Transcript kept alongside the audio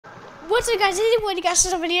What's up, guys? Anyway, you guys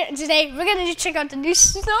over here today. We're gonna check out the new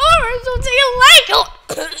stores. So take a like.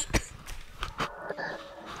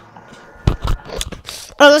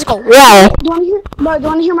 Oh, let's go. Wow. Do you want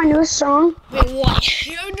to hear my newest song? Wait, what?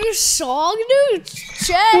 Your new song, dude?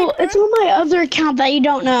 Check. Well, it's on my other account that you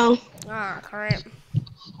don't know. Ah, correct.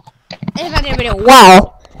 If I did video.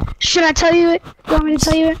 Wow. Should I tell you it? You want me to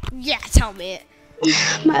tell you it? Yeah, tell me it.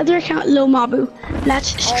 My other account, Lil Mabu.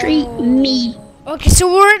 Let's street me. Okay,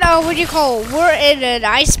 so we're in, what do you call it? We're in an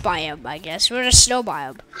ice biome, I guess. We're in a snow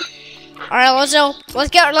biome. Alright, let's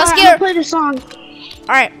get play the song.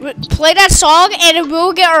 Alright, play that song and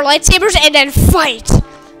we'll get our lightsabers and then fight.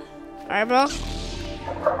 Alright, bro.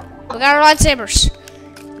 We got our lightsabers.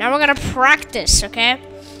 Now we're gonna practice, okay?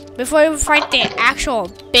 Before we fight the actual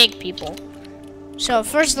big people. So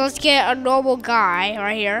first, let's get a normal guy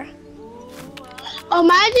right here.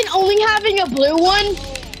 Imagine only having a blue one.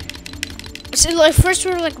 So like first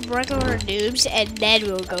we're like regular noobs and then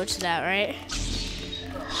we'll go to that, right?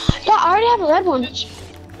 Yeah, I already have a red one.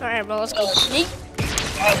 Alright, bro, let's go.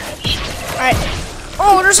 Alright.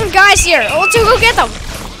 Oh, there's some guys here. Oh, let's go get them.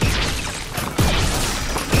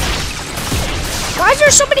 Why is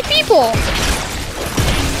there so many people?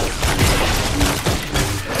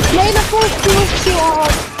 May the force be with you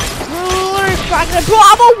all. Bro,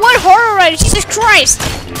 I'm on 1 heart already. Jesus Christ.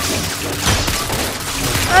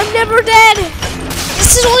 I'm never dead.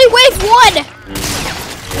 This is only wave 1.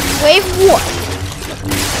 Wave 1.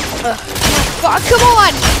 God, come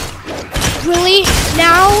on. Really?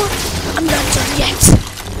 Now? I'm not done yet.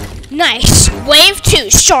 Nice. Wave 2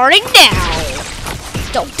 starting now.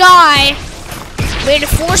 Don't die. May the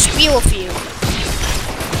force be with you.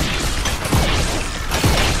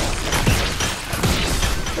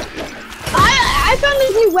 I found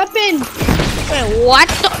this new weapon. Wait, what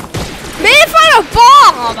the? Man, I found a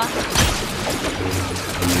bomb!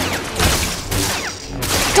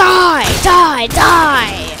 Die!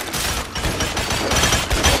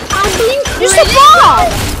 I'm being crazy. Use the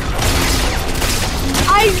bomb! I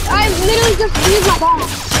literally just used my bomb.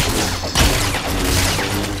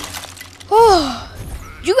 Oh,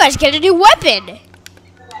 you guys get a new weapon.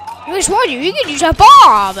 Which one? You can use a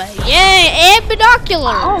bomb. Yeah, and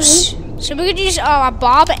binoculars. So we could use a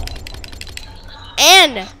bomb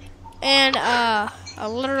and a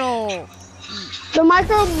little. The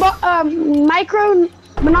micro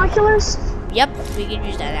binoculars. Yep, we can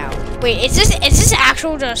use that now. Wait, is this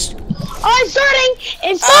actual just? Oh, it's starting!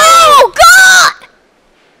 It's starting! Oh God!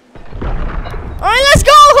 All right, let's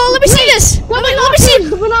go. Let me see this. Let me see.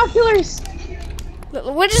 The binoculars.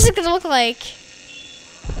 What is it gonna look like?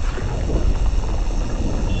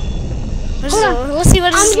 Let's see what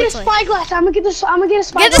I'm this gonna looks get a like. spyglass. I'm gonna get a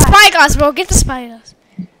spyglass. Get the spyglass, bro. Get the spyglass.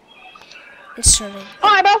 It's turning.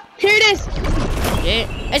 Alright, bro. Here it is.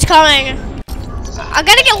 Yeah, it's coming. Let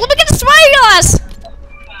me get the spyglass.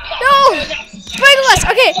 No, spyglass.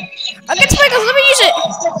 Okay, I'll get the spyglass. Let me use it.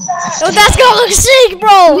 Oh, that's gonna look sick,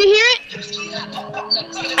 bro. You hear it?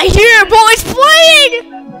 I hear it, bro. It's playing.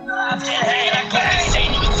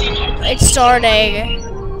 It's starting.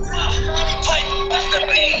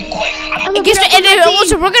 And then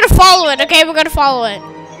also, we're gonna follow it, okay? We're gonna follow it.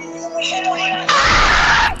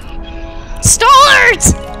 Start!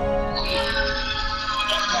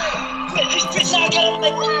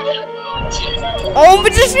 Oh,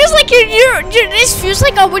 but this feels like this feels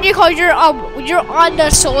like what do you call it? You're on the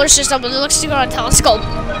solar system, but it looks like you're on a telescope.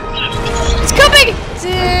 It's coming!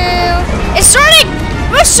 It's starting!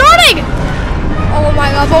 We're starting! Oh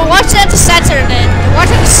my God! But watch at the center then. Watch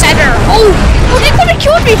at the center. Oh, they could have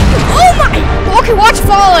killed me! Oh my! Okay, watch.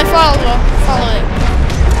 Follow it.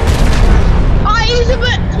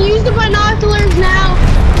 Use the binoculars now.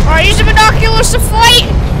 All right, use the binoculars to fight.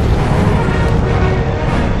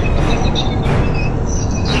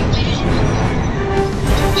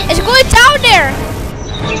 It's going down there.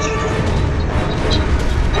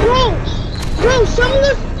 Bro, some of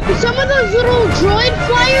those little droid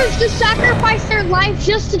flyers just sacrifice their life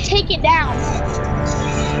just to take it down.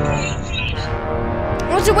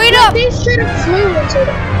 What's it? Wait up! They straight up flew into it.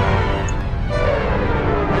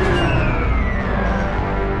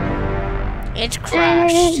 It's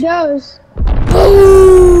crashed. And it goes.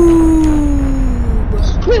 Boom!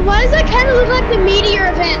 Wait, why does that kind of look like the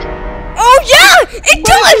meteor event? Oh yeah, it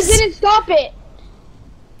does. Didn't stop it.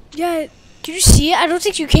 Yeah, can you see it? I don't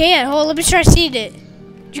think you can. Hold on, let me try seeing it.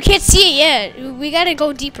 You can't see it yet. We gotta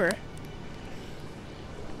go deeper.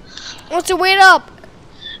 What's it? Wait up.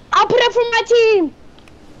 I'll put up for my team.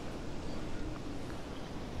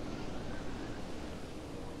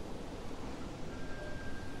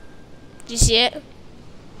 Do you see it?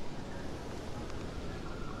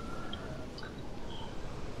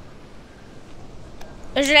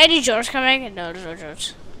 Is there any drones coming? No, there's no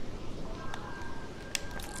drones.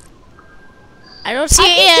 I don't see it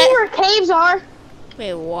I yet. can see where caves are.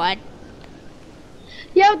 Wait, what?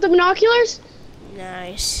 Yeah, with the binoculars.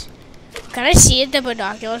 Nice. Can I see it, the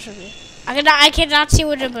binoculars from here? I cannot see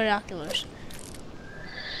with the binoculars.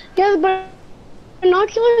 Yeah, the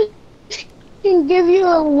binoculars can give you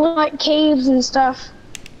like caves and stuff.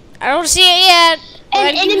 I don't see it yet.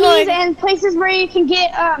 And enemies and places where you can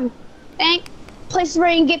get places where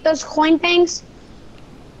you can get those coin things.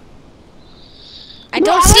 I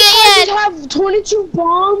don't see it yet. I have 22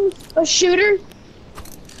 bombs, a shooter.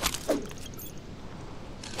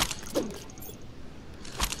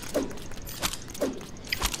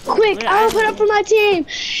 Quick, I'll put up for my team.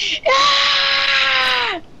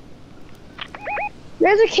 Ah!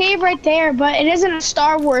 There's a cave right there, but it isn't a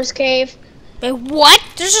Star Wars cave. Wait, what?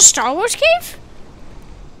 There's a Star Wars cave?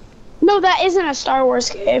 No, that isn't a Star Wars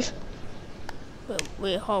cave.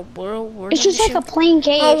 Wait, hold on. Where it's just like a plain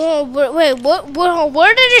cave. Wait,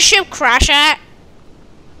 where did the ship crash at?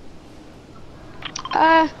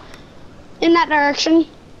 In that direction.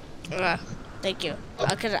 Thank you.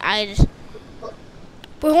 Cause I just...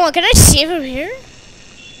 Wait, hold on. Can I see it from here?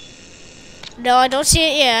 No, I don't see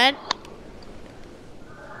it yet.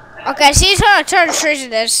 Okay, I see it's trying to turn trees in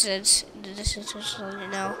this distance. Just so you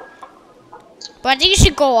know. But I think you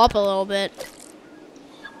should go up a little bit.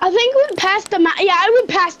 I think we passed the yeah, I went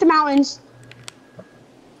past the mountains.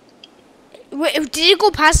 Wait, did you go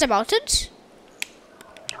past the mountains?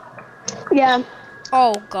 Yeah.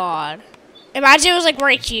 Oh God! Imagine it was like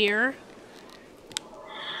right here.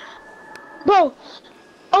 Bro,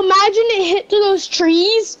 imagine it hit to those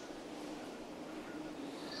trees.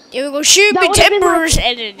 It would go shoot That me would've been timbers like-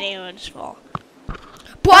 and then they would just fall.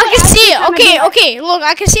 But I can see it. Okay. Look,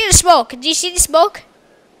 I can see the smoke. Do you see the smoke?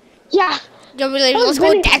 Yeah. Let's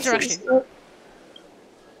go in that direction.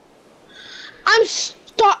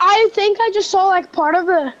 I think I just saw like part of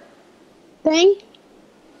the thing.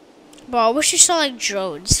 Bro, I wish you saw like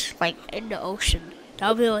drones, like in the ocean. That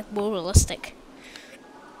would be like more realistic.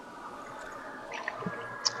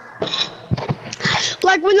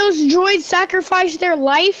 Like when those droids sacrifice their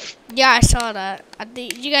life. Yeah, I saw that. I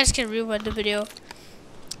think you guys can rewind the video.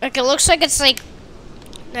 Like it looks like it's like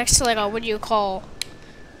next to like a what do you call?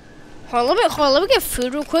 Hold on, let me get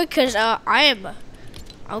food real quick, cause I'm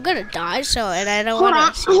gonna die. So and I don't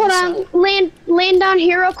want to. Hold on. Land down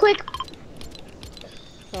here real quick.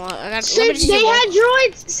 Since they had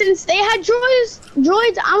droids, I'm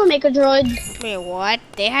gonna make a droid. Wait, what?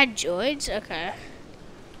 They had droids? Okay.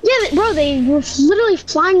 Yeah, bro, they were literally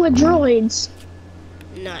flying with droids.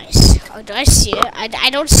 Nice. Oh, do I see it? I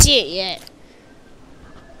don't see it yet.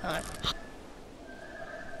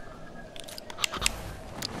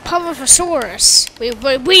 Pulvosaurus. Wait,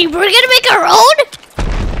 we're gonna make our own?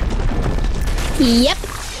 Yep.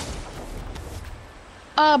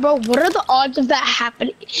 Bro, what are the odds of that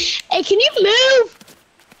happening? Hey, can you move?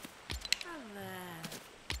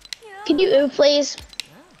 Can you move, please?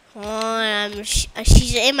 Oh,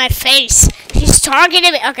 she's in my face. She's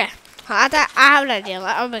targeting me. Okay. I have an idea.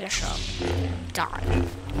 I'll make a shot. Die.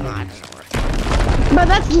 No, it doesn't work. Bro,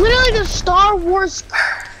 that's literally the Star Wars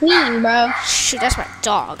queen, bro. Shoot, that's my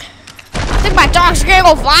dog. I think my dog's gonna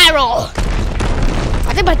go viral.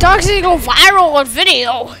 I think my dog's gonna go viral on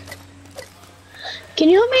video. Can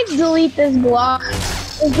you help me delete this block?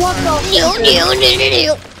 This block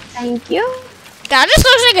Thank you. That just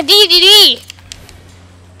looks like a DDD.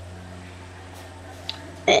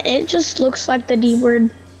 It just looks like the D word.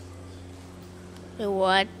 Wait,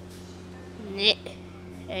 what?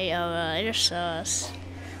 Hey, it's sus.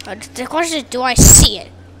 The question is, do I see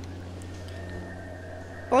it?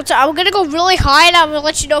 I'm gonna go really high and I'm gonna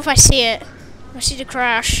let you know if I see it. I see the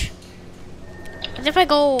crash. And if I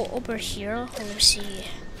go over here, let me see.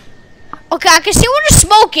 Okay, I can see where the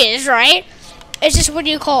smoke is, right? It's just what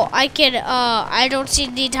do you call? I don't see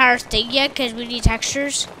the entire thing yet because we need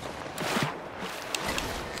textures.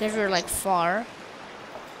 Because we're like far.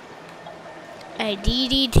 A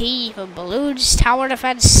DDT from Balloons Tower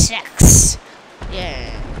Defense 6. Yeah.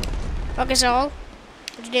 Okay, so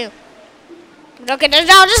what'd you do? Okay,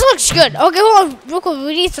 now this looks good. Okay, hold on, real quick.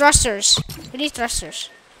 We need thrusters.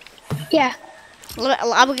 Yeah. I'm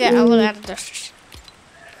gonna add the thrusters.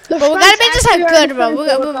 But we gotta make this like good, bro.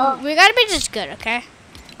 We gotta make this good, okay?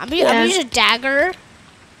 I'm using a dagger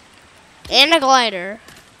and a glider.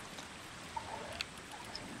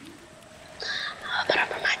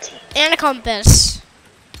 And a compass.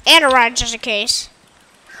 And a rod just in case.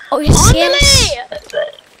 Oh, yes,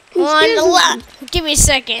 on the left. Give me a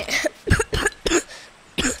second.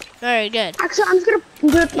 Very good. Actually, I'm just gonna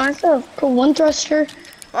do it myself. Put one thruster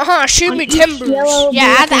Shoot me each timbers. yellow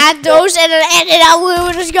Yeah, block. add those and then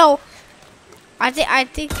we'll just go. I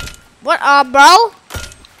think. What, bro?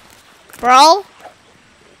 Bro?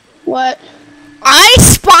 What? I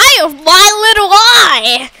spy of my little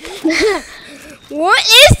eye. What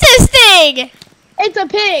is this thing? It's a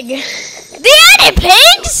pig. They added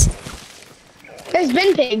pigs? There's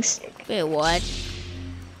been pigs. Wait, what?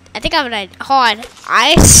 I think I'm gonna hold on.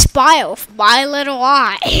 I spy of my little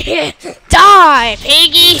eye. Die,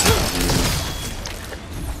 piggy!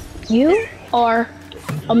 You are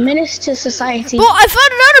a menace to society. Well, I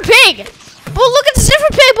found another pig. Well, look at this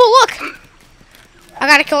different pig. But look, I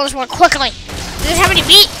gotta kill this one quickly. Does it have any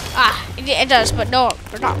meat? Ah, it does, but no,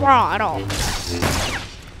 they're not raw at all.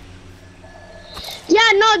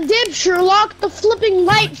 Yeah, no dip, Sherlock. The flipping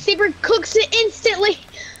lightsaber cooks it instantly.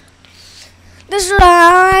 That's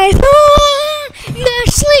right.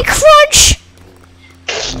 Nestle Crunch.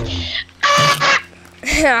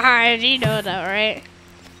 You know that, right?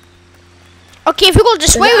 Okay, if we go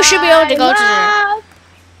this way, we should be able to go to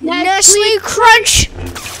there. Nestle Crunch.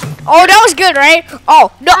 Oh, that was good, right?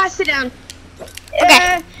 Oh, no. Sit down.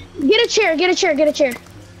 Okay. Get a chair, get a chair, get a chair.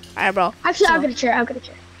 Alright, bro. Actually, So- I'll get a chair, I'll get a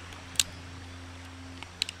chair.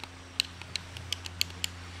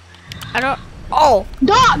 I don't. Oh,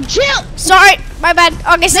 Dog, chill! sorry. My bad.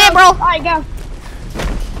 Okay, say it, bro. Alright, go.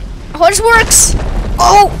 Oh, this works.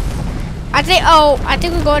 Oh, I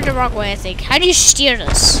think we're going the wrong way. I think. How do you steer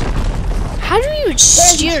this? How do you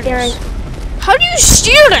steer this? How do you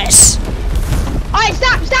steer this? Alright,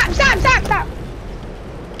 stop!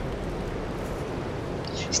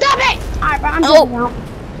 Stop it! Alright, bro, I'm jumping out.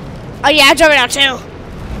 Oh yeah, I'm jumping out too.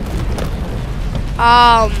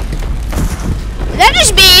 Is that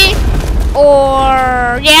just me?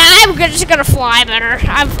 Or yeah, just gonna fly better.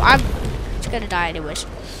 I'm just gonna die anyways.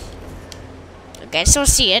 Okay, so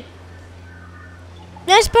see it.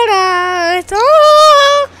 Nesperado,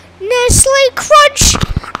 Nestle Crunch.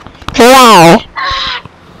 Wow.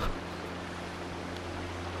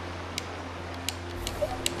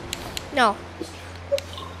 No.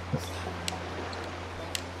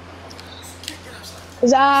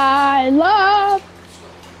 'Cause I love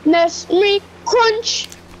Nestle Crunch.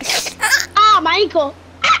 My ankle.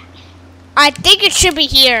 I think it should be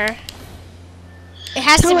here. It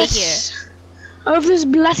has to be here. Over this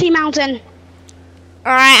bloody mountain.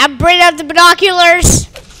 Alright, I'm bringing out the binoculars.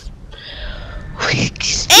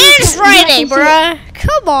 It's raining, bruh.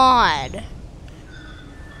 Come on.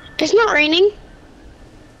 It's not raining.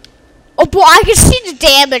 Oh, boy, I can see the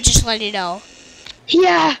damage, just letting you know.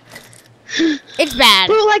 Yeah. It's bad.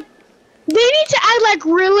 But like, they need to add like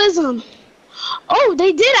realism. Oh,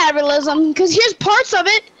 they did add realism because here's parts of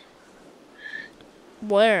it.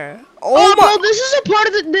 Where? Oh, my. bro, this is a part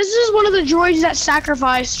of the. This is one of the droids that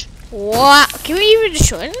sacrificed. What? Can we even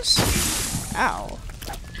destroy this? Ow.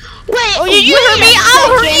 Wait. Oh, you hurt me. I'll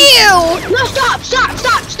hurt you. No,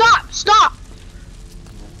 stop.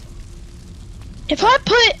 If I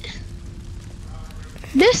put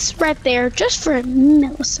this right there just for a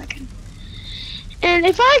millisecond, and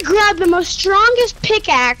if I grab the most strongest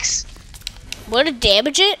pickaxe. Would it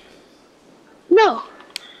damage it? No,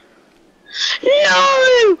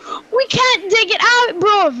 we can't dig it out,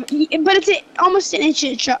 bro. But it's almost an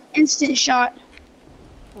instant shot.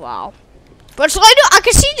 Wow. But so I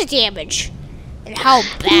can see the damage and how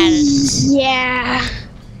bad it is. Yeah.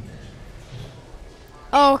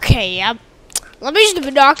 Okay, yeah. Let me use the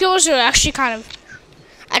binoculars to actually kind of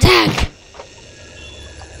attack.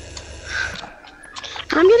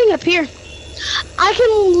 I'm getting up here. I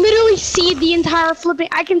can literally see the entire flipping.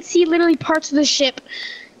 I can see literally parts of the ship.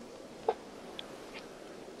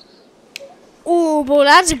 Ooh, bro,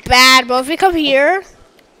 that's bad, bro. If we come here.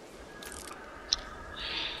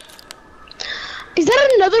 Is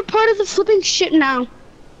that another part of the flipping ship now?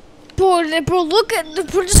 Bro, look at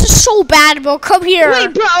bro, this is so bad, bro. Come here.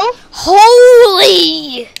 Wait, bro.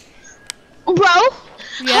 Holy. Bro.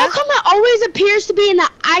 Yeah? How come it always appears to be in the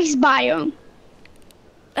ice biome?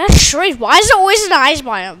 That's strange. Why is it always in the ice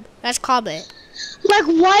biome? That's comment. Like,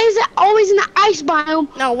 why is it always in the ice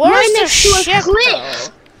biome? Now, where's right the next to a ship, cliff? though?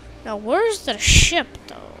 Now, where's the ship,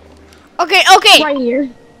 though? Okay. Right here.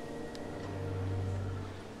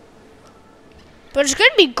 But it's gonna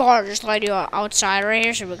be guards just like you outside right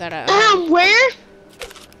here, so we gotta. Where?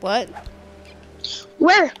 What?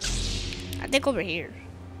 Where? I think over here.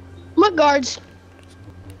 What guards?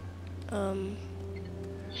 I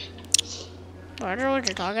don't know what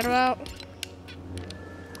you're talking about.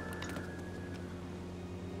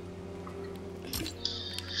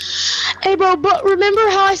 Hey, bro, but remember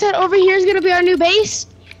how I said over here is gonna be our new base?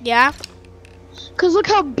 Yeah. Cause look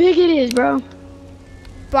how big it is, bro.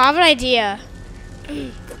 Bro, I have an idea.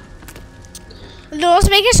 No, let's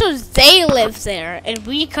make it so they live there and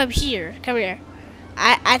we come here. Come here.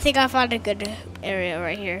 I think I found a good area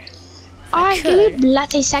right here. Alright, give me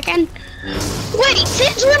a second. Wait,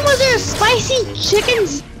 since when was there spicy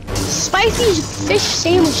fish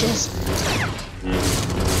sandwiches?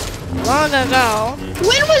 Long ago.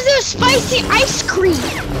 When was there spicy ice cream?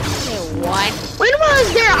 Wait, what? When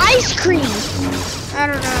was there ice cream? I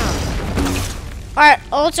don't know. Alright,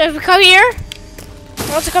 also if we come here.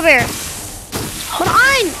 Also come here. Hold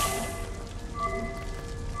on.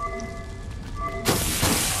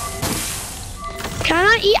 Can I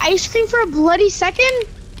not eat ice cream for a bloody second?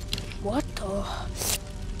 What the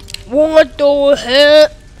hell?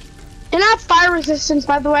 And I have fire resistance,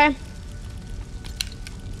 by the way.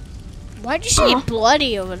 Why'd you say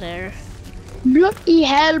bloody over there? Bloody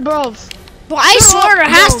hell, bro. Well, I swear there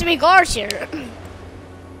has to be guards here.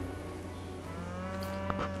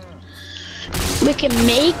 We can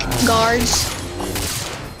make guards.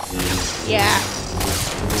 Yeah.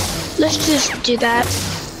 Let's just do that.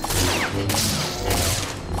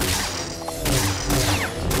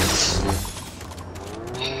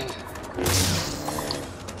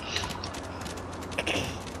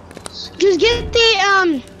 Just get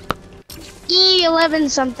the E11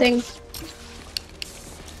 something.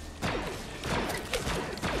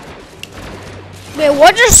 Wait,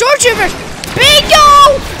 what's your sword troopers?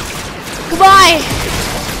 Bingo! Goodbye.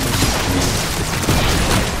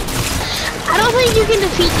 I don't think you can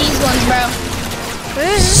defeat these ones, bro.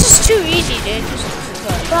 This is too easy, dude.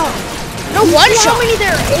 Bro, no one you know shot. How many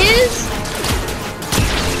there is?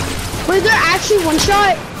 Was there actually one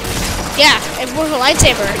shot? Yeah, and with a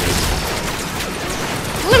lightsaber.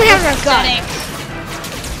 Let me have a gun.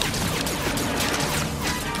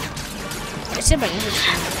 It's in my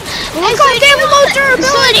look how damn low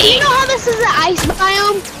durability. So, you know how this is an ice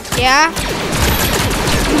biome? Yeah.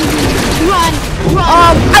 Run.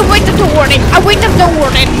 I wait up the warden. I wait up the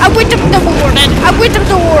warden. I wait up the warden. I wait up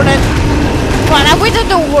the warden. Run, I wait up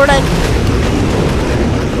the warden.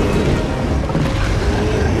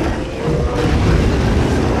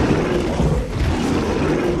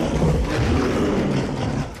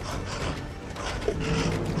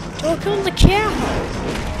 Don't kill the cow.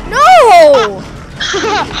 No!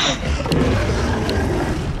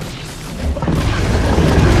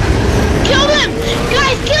 Kill them!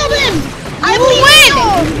 Guys, kill them! I will win!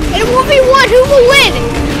 In 1v1, who will win?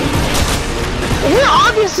 We're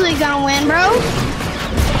obviously gonna win, bro.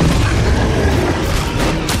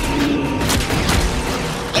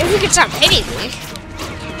 If we can stop hitting me.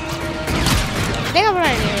 I think I'm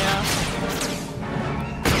ready now.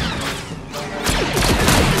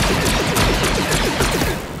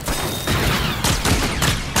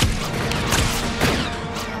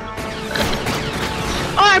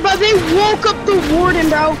 Alright, bro, they woke up the warden,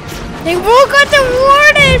 bro. They woke up the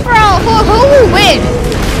warden, bro! Who will win?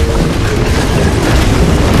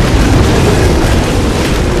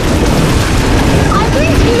 I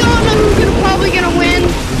think we all know who's probably gonna win.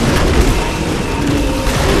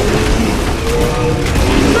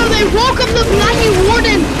 Bro, they woke up the bloody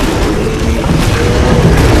warden.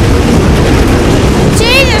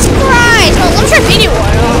 Jesus Christ! Oh, let's try video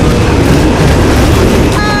one.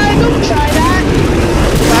 Don't try that.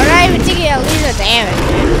 I'm not even taking at least a damage.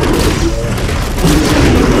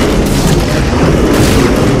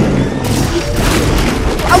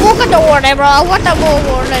 I woke up the warden, bro. I want the more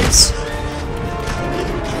wardens.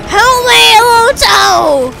 Help me,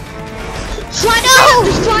 Luto! Fly down!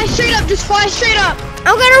 Just fly straight up, just fly straight up.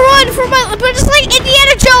 I'm gonna run for my, but it's like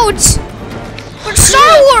Indiana Jones. But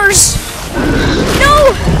Star Wars.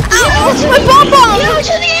 No! Ow! My bomb! Go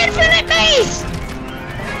to the infinite base!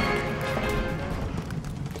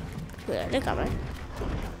 Yeah, they're coming.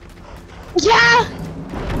 Yeah!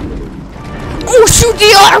 Oh, shoot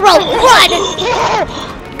the arrow! Run!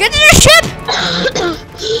 Get to the ship!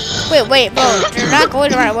 Wait, bro. They're not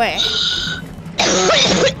going the right way.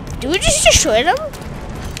 Did we just destroy them?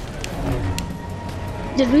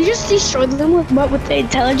 Did we just destroy them with what? With the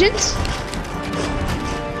intelligence?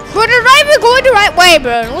 Bro, they're not even going the right way,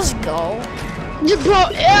 bro. Let's go.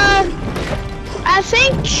 Bro, I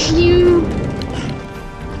think you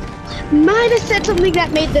might have said something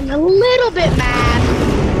that made them a little bit mad.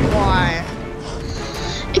 Why?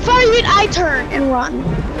 If I read, I turn and run.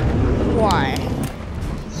 Why?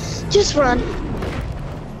 Just run.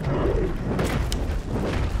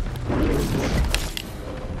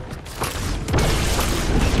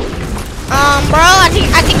 Bro, I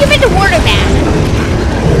think you made the warden mad.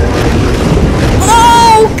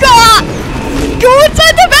 Oh God! Go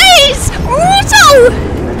inside the base! Also!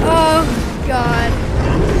 Oh God.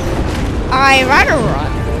 I run or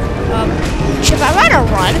run? Should I run or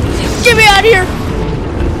run? Get me out of here!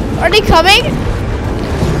 Are they coming?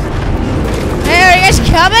 Hey, are you guys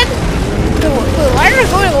coming? Why are they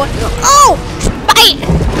going? Oh! Bite!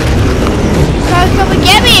 Come and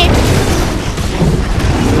get me!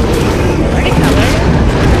 Are they coming?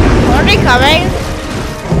 Are they coming?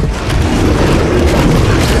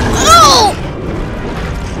 Oh!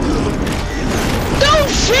 Don't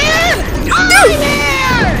fear! I'm here!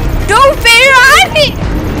 Don't fear, I'm here!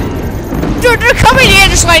 They're coming in,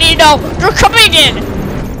 just letting you know. They're coming in!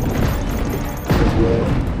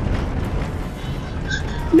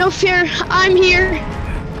 No fear, I'm here.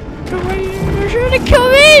 They're trying to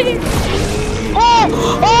come in! Oh!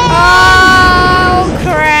 Oh,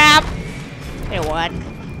 crap! You know what?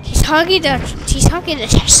 He's hugging the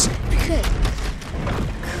chest. Good.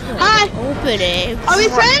 Hi! Open it. Are we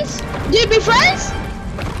friends? Dude, be friends?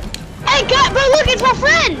 Hey, God, bro, look, it's my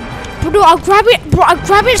friend! Bro, I'll grab it. Bro, I'll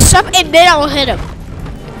grab his stuff and then I'll hit him.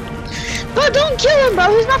 Bro, don't kill him, bro.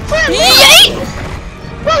 He's my friend. Yay!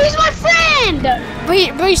 Bro, he's my friend!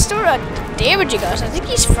 But he's still not damaging us. I think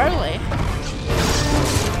he's friendly.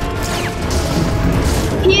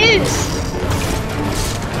 He is.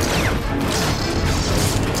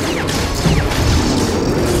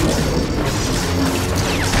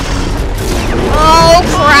 Oh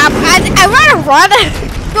crap! I gotta run.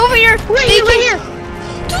 Go over here. Right here, right here.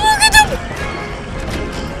 Look at him.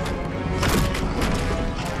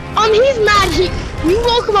 He's mad. You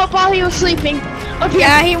woke him up while he was sleeping. Up here.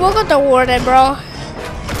 Yeah, he woke up the warden, bro.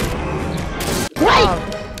 Right.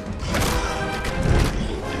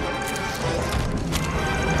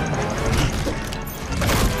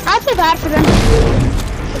 I feel bad for them.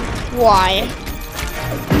 Why?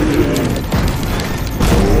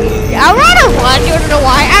 I rather run. You wanna know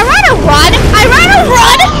why? I rather run.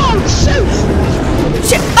 Oh, shoot!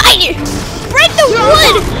 Shit, bite! Break the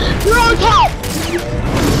wood! You're on top.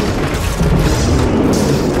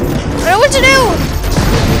 I don't know what to do.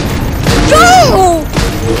 Go!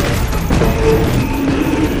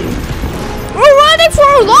 We're running for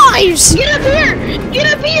our lives. Get up here! Get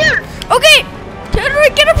up here! Okay,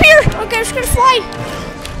 get up here. Okay, I'm just gonna fly.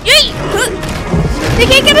 Yay! They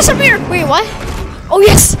can't get us up here. Wait, what? Oh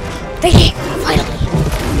yes, they can. Finally.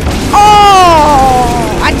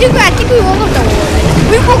 Oh, I think we woke up the warden.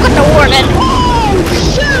 We woke up the warden. Oh,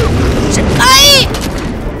 shoot!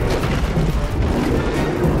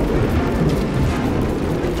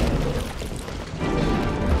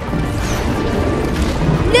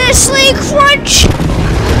 Nestle Crunch.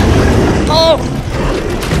 Oh,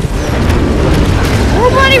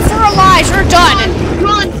 we're running for our lives. We're done.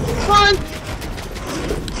 Run!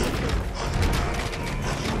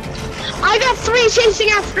 I got 3 chasing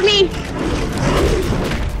after me.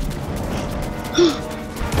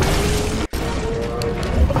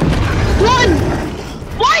 Run!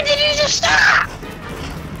 Why did you just stop?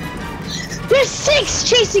 There's 6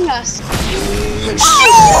 chasing us.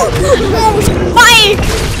 Oh! Bye!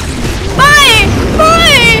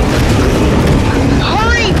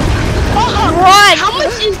 Hurry! Run! How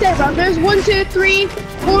much is there, bro? There's 1, 2, 3,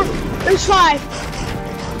 4. There's 5.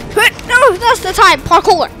 No, that's the time.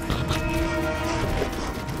 Parkour.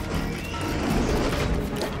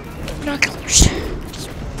 Binoculars.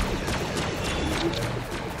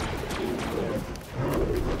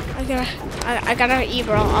 I gotta eat,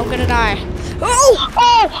 bro. I'm gonna die. Oh!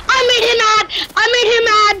 I made him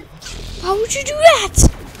mad. Why would you do that?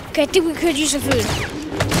 Okay, I think we could use some food.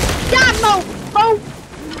 God, no.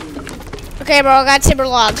 Okay, bro, I got timber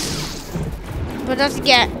logs. But that's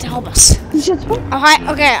to help us. Okay,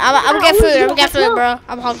 I'm gonna get food. I'm gonna get food, bro.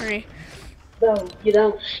 I'm hungry. No, you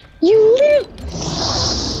don't. You're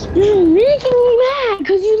making me mad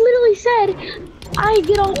because you literally said I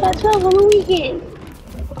get off at 12 on the weekend.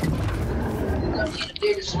 You need to be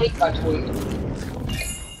to sleep by 12.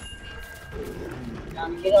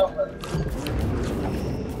 Time to get over it.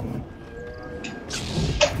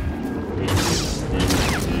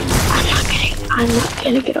 I'm not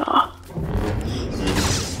gonna get off.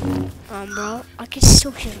 Bro, I can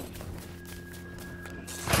still hear him.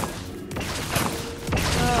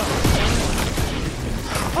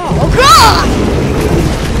 Oh God!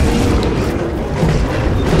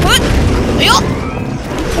 What?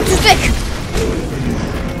 What's your stick?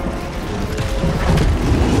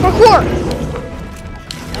 Parkour!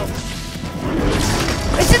 Oh.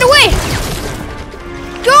 It's in the way!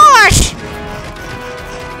 Gosh!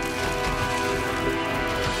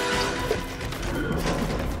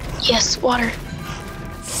 Yes, water.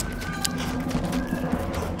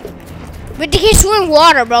 But they can't swim in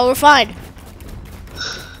water, bro. We're fine.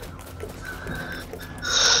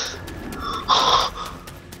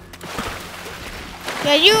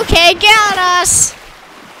 Yeah, you can't get us.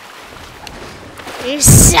 You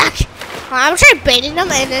suck. I'm trying baiting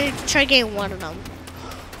them and then try getting one of them.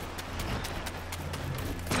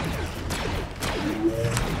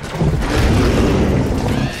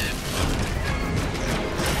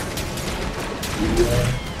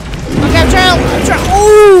 Okay, I'm trying.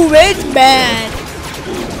 Ooh, it's bad.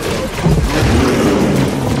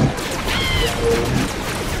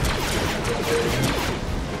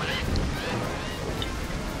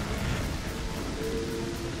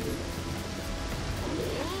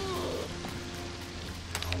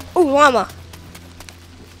 Ooh, llama.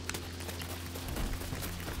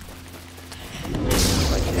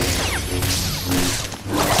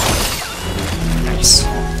 Nice.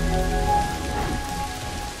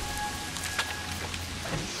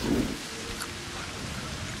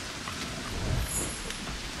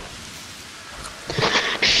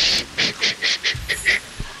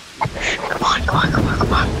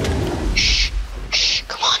 Come on. Shh,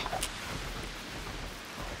 come on.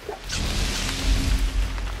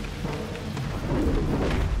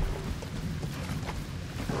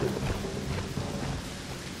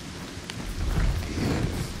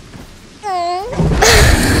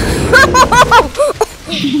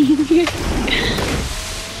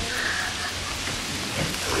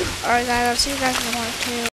 Alright guys, I'll see you guys in the part 2.